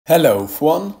Hello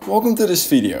everyone, welcome to this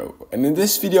video, and in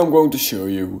this video I'm going to show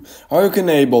you how you can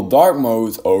enable dark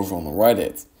mode over on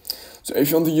Reddit. So if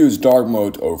you want to use dark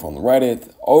mode over on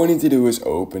Reddit, all you need to do is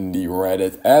open the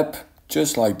Reddit app,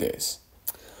 just like this.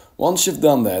 Once you've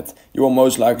done that, you will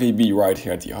most likely be right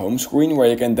here at the home screen, where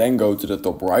you can then go to the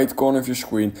top right corner of your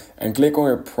screen and click on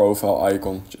your profile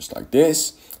icon, just like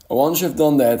this. And once you've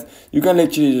done that, you can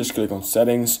literally just click on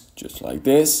settings, just like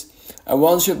this. And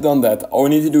once you've done that, all you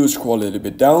need to do is scroll a little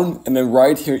bit down, and then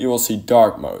right here you will see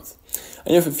dark mode. And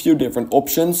you have a few different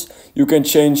options. You can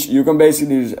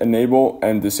basically just enable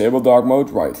and disable dark mode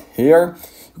right here.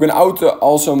 You can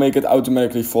also make it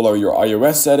automatically follow your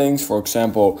iOS settings. For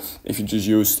example, if you just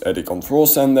use the control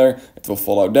center, it will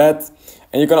follow that.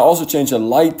 And you can also change the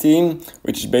light theme,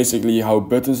 which is basically how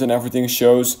buttons and everything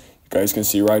shows. You guys can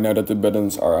see right now that the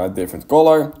buttons are a different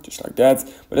color, just like that.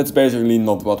 But that's basically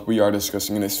not what we are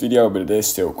discussing in this video, but it is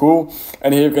still cool.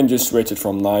 And here you can just switch it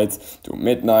from night to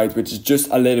midnight, which is just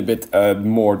a little bit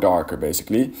more darker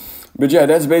basically. But yeah,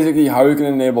 that's basically how you can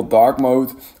enable dark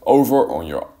mode over on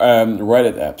your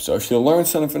Reddit app. So if you learned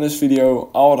something from this video,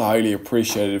 I would highly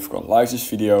appreciate it if you could like this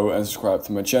video and subscribe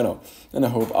to my channel. And I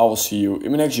hope I will see you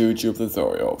in my next YouTube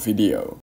tutorial video.